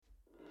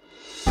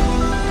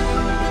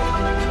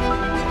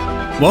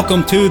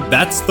Welcome to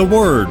That's the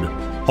Word,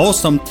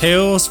 wholesome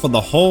tales for the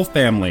whole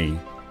family.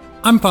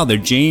 I'm Father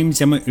James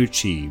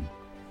Yamauchi.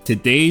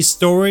 Today's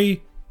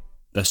story,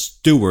 The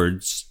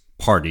Steward's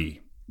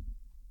Party.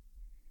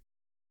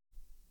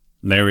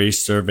 Larry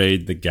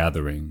surveyed the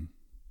gathering.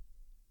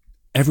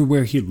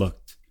 Everywhere he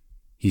looked,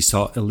 he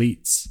saw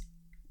elites,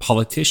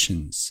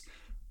 politicians,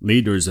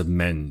 leaders of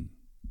men.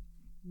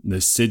 The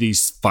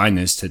city's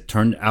finest had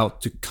turned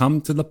out to come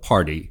to the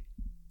party,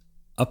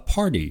 a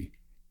party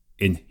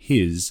in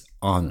his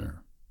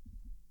honor.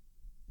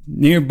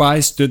 Nearby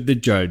stood the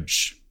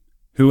judge,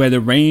 who had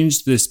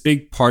arranged this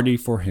big party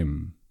for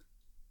him.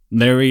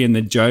 Larry and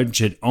the judge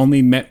had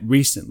only met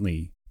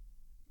recently,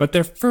 but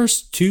their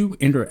first two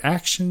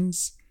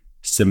interactions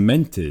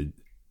cemented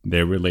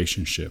their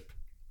relationship.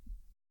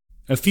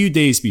 A few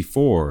days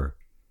before,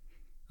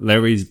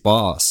 Larry's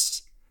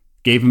boss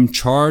gave him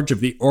charge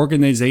of the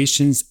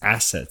organization's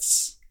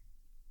assets.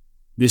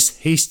 This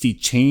hasty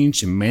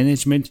change in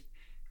management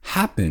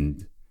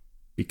happened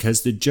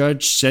because the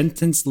judge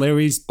sentenced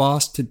Larry's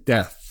boss to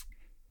death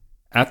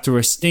after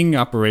a sting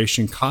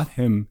operation caught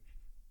him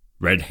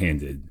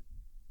red-handed.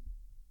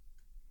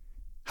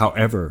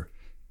 However,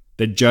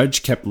 the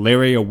judge kept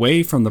Larry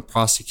away from the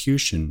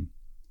prosecution.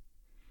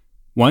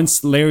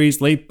 Once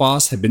Larry's late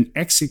boss had been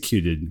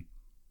executed,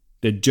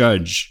 the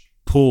judge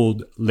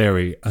pulled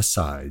Larry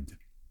aside.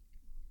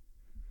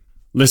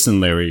 "Listen,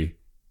 Larry,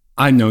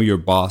 I know your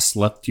boss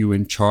left you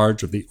in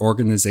charge of the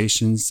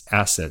organization's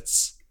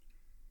assets.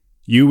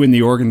 You and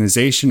the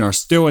organization are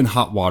still in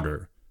hot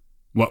water,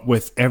 what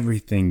with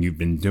everything you've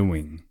been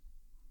doing.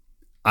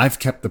 I've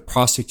kept the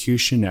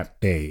prosecution at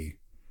bay,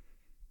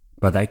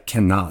 but I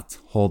cannot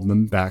hold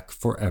them back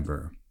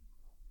forever.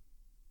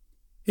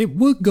 It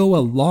would go a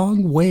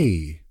long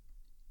way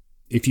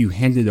if you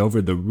handed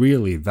over the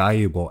really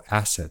valuable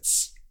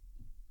assets."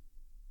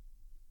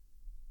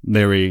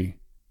 Larry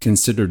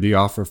considered the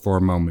offer for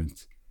a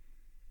moment,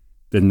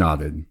 then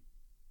nodded.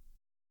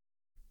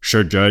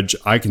 "Sure, Judge,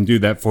 I can do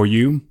that for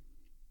you.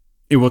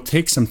 It will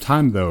take some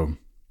time, though."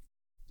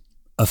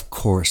 "Of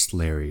course,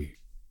 Larry,"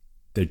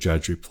 the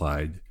judge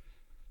replied.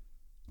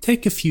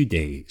 "Take a few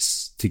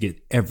days to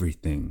get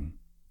everything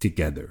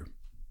together."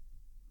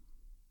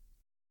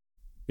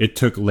 It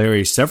took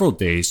Larry several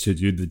days to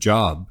do the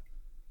job,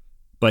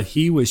 but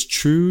he was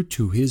true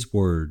to his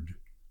word.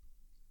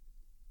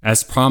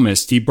 As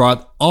promised, he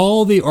brought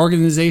all the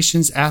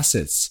organization's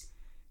assets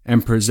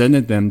and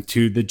presented them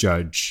to the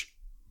judge.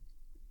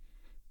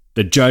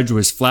 The judge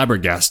was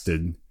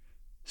flabbergasted,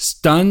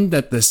 stunned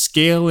at the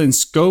scale and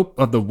scope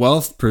of the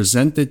wealth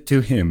presented to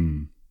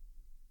him.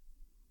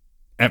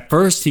 At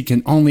first, he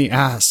can only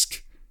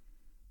ask,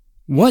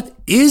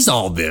 "What is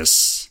all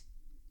this?"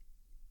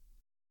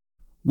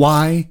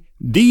 "Why,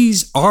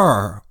 these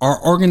are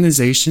our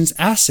organization's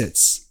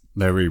assets,"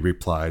 Larry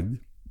replied.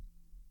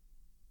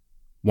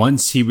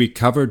 Once he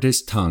recovered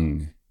his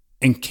tongue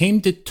and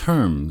came to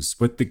terms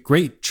with the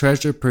great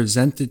treasure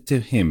presented to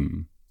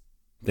him,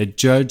 the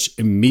judge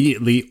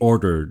immediately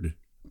ordered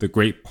the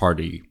great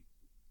party.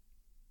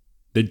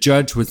 The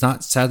judge was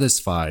not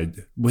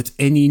satisfied with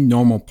any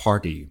normal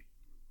party.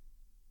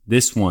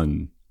 This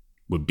one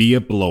would be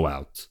a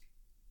blowout.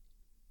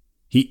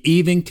 He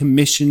even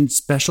commissioned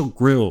special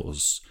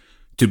grills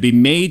to be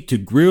made to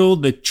grill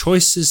the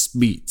choicest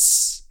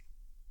meats.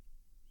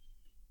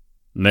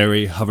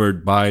 Larry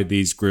hovered by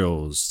these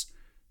grills,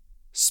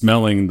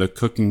 smelling the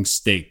cooking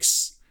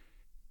steaks,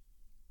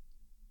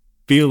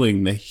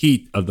 feeling the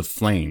heat of the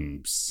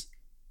flames,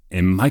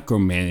 and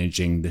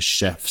micromanaging the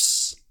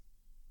chefs.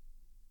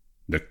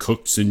 The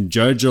cooks and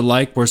judge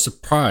alike were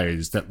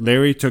surprised that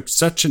Larry took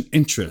such an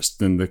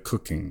interest in the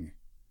cooking.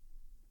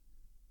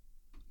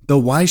 Though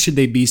why should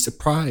they be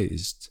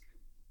surprised?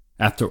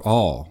 After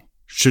all,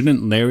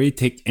 shouldn't Larry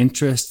take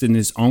interest in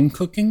his own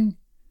cooking?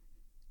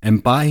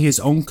 And by his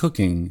own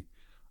cooking,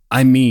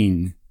 I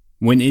mean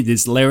when it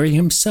is Larry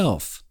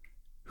himself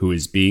who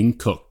is being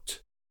cooked.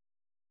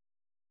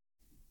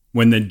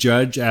 When the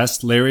judge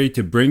asked Larry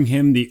to bring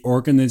him the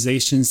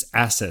organization's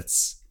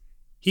assets,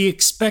 he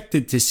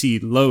expected to see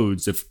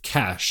loads of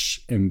cash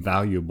and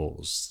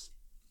valuables.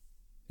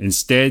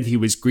 Instead, he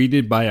was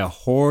greeted by a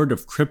horde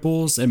of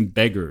cripples and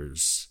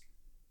beggars.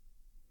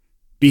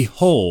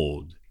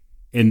 "Behold,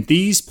 in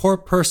these poor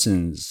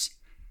persons,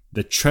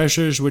 the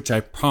treasures which I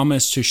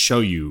promised to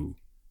show you,"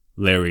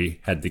 Larry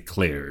had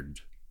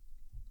declared.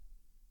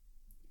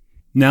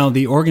 Now,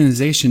 the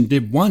organization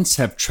did once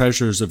have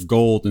treasures of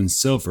gold and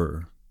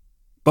silver,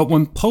 but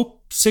when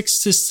Pope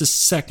Sixtus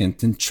II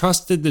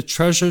entrusted the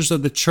treasures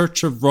of the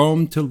Church of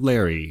Rome to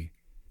Larry,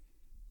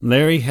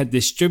 Larry had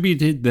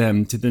distributed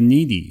them to the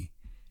needy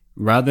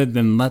rather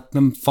than let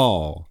them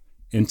fall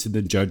into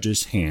the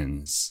judge's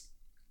hands.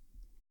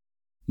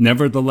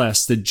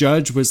 Nevertheless, the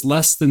judge was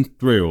less than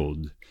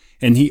thrilled,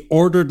 and he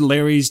ordered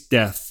Larry's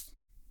death.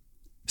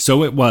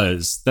 So it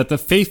was that the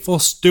faithful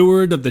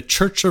steward of the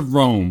Church of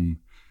Rome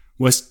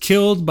was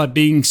killed by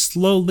being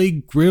slowly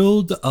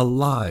grilled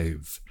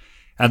alive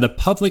at a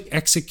public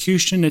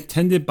execution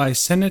attended by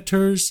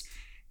senators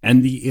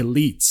and the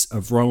elites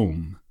of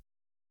Rome.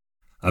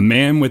 a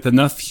man with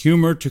enough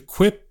humor to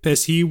quip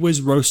as he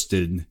was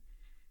roasted,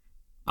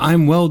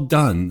 "I'm well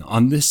done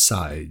on this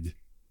side.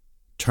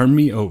 Turn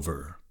me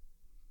over."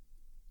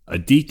 A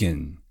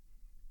deacon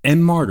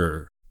and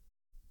martyr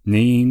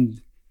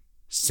named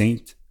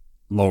St.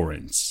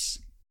 Lawrence.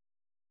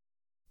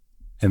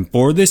 And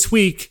for this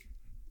week,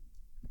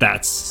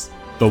 that's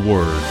the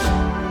word.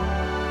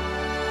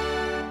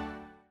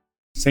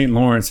 St.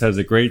 Lawrence has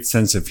a great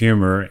sense of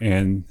humor,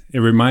 and it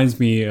reminds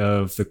me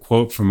of the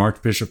quote from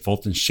Archbishop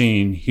Fulton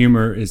Sheen,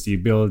 "Humor is the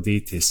ability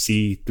to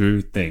see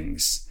through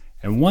things."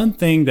 And one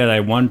thing that I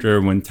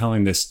wonder when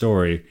telling this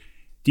story,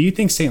 do you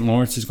think St.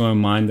 Lawrence is going to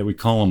mind that we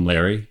call him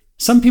Larry?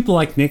 Some people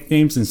like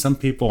nicknames and some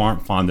people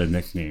aren't fond of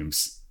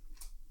nicknames.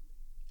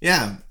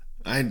 Yeah,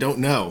 I don't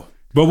know.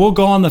 But we'll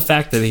go on the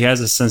fact that he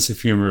has a sense of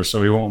humor,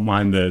 so we won't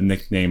mind the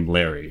nickname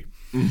Larry.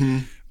 Mm-hmm.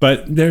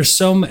 But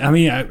there's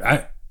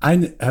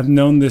I have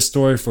known this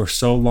story for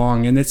so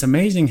long, and it's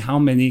amazing how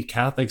many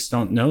Catholics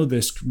don't know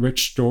this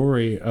rich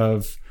story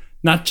of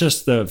not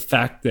just the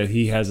fact that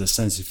he has a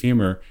sense of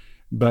humor,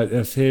 but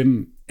of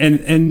him.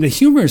 And the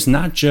humor is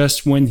not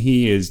just when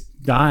he is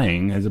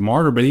dying as a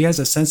martyr, but he has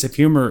a sense of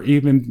humor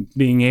even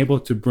being able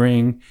to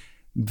bring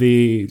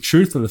the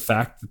truth of the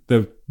fact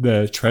that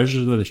the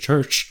treasures of the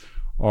church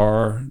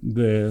are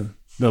the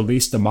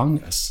least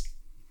among us.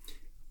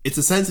 It's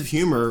a sense of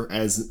humor,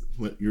 as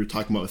what you were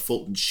talking about with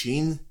Fulton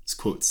Sheen's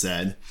quote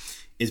said,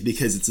 is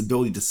because it's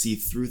ability to see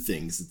through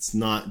things. It's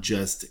not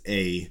just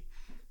a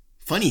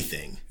funny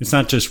thing. It's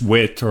not just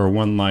wit or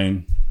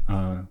one-line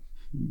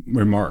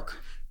remark.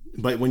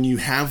 But when you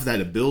have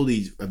that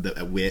ability of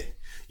the wit,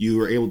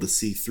 you are able to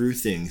see through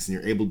things, and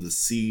you're able to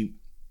see,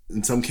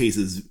 in some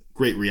cases,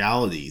 great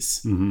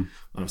realities. Mm-hmm.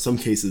 In some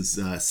cases,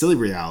 silly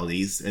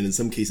realities, and in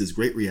some cases,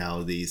 great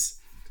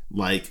realities,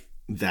 like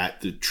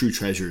that the true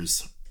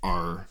treasures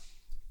are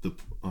the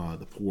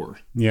poor.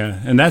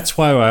 Yeah, and that's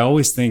why I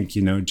always think,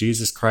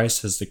 Jesus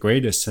Christ has the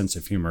greatest sense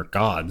of humor.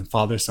 God,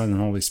 Father, Son, and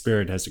Holy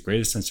Spirit has the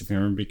greatest sense of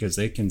humor because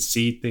they can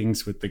see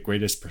things with the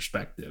greatest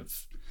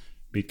perspective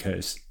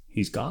because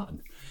he's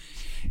God.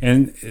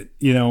 And,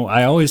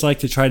 I always like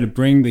to try to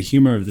bring the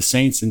humor of the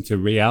saints into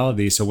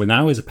reality. So when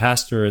I was a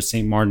pastor at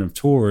St. Martin of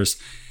Tours,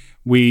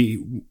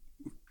 we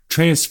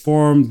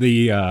transformed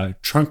the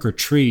trunk or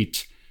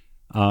treat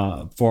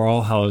for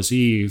All Hallows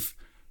Eve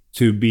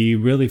to be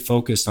really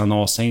focused on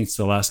All Saints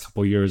the last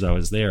couple of years I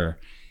was there.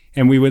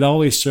 And we would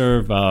always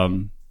serve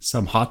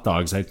some hot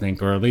dogs, I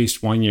think, or at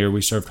least one year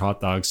we served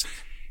hot dogs.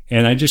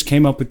 And I just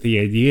came up with the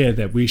idea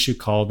that we should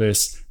call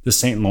this the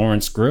St.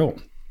 Lawrence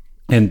Grill.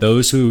 And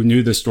those who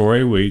knew the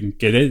story would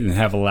get it and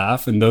have a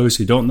laugh. And those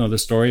who don't know the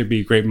story, it'd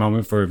be a great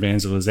moment for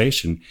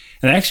evangelization.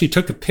 And I actually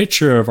took a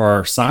picture of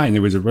our sign.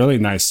 It was a really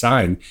nice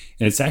sign.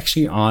 And it's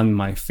actually on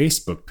my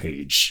Facebook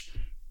page,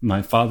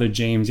 my Father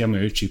James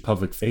Yamauchi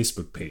public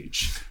Facebook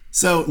page.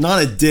 So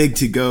not a dig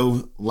to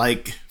go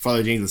like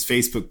Father James's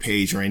Facebook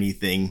page or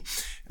anything.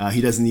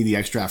 He doesn't need the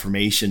extra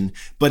affirmation.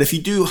 But if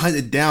you do hunt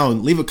it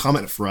down, leave a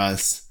comment for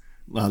us,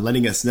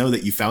 letting us know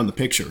that you found the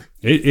picture.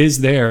 It is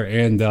there.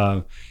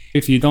 And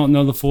if you don't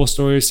know the full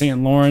story of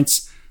St.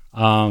 Lawrence,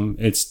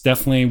 it's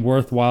definitely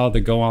worthwhile to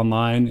go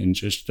online and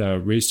just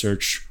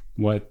research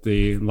what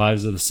the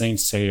lives of the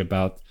saints say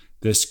about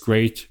this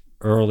great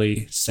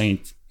early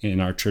saint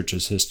in our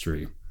church's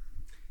history.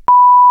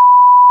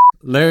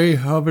 Larry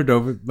hovered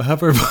by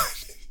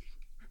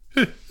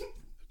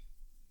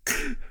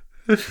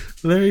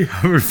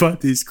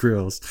these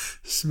grills,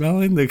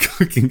 smelling the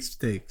cooking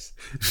steaks.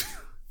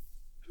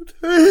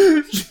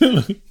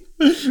 Feeling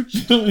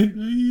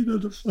the heat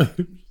of the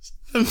flames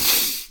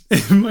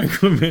and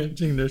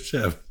micromanaging the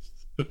chef.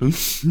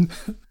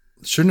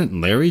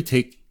 Shouldn't Larry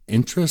take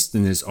interest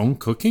in his own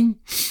cooking?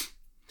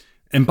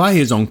 And by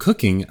his own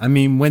cooking, I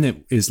mean when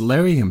it is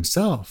Larry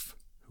himself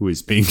who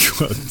is being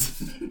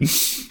cooked.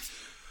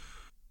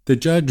 The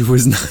judge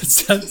was not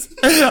satisfied.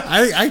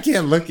 I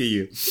can't look at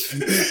you.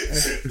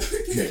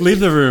 Leave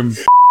the room.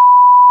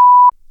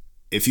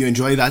 If you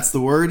enjoy That's the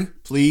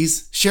Word,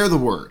 please share the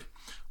word.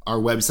 Our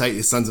website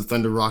is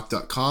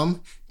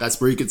sonsofthunderrock.com.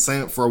 That's where you can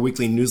sign up for our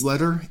weekly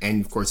newsletter.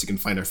 And of course, you can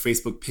find our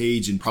Facebook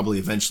page and probably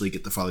eventually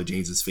get the Father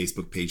James's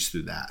Facebook page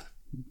through that.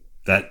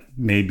 That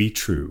may be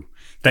true.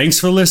 Thanks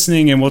for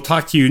listening, and we'll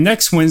talk to you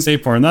next Wednesday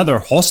for another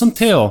wholesome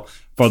tale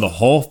for the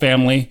whole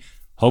family.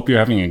 Hope you're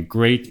having a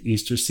great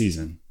Easter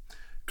season.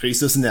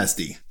 Christos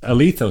Anesti.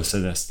 Alethos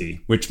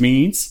Anesti, which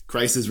means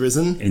Christ is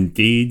risen.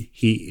 Indeed,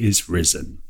 he is risen.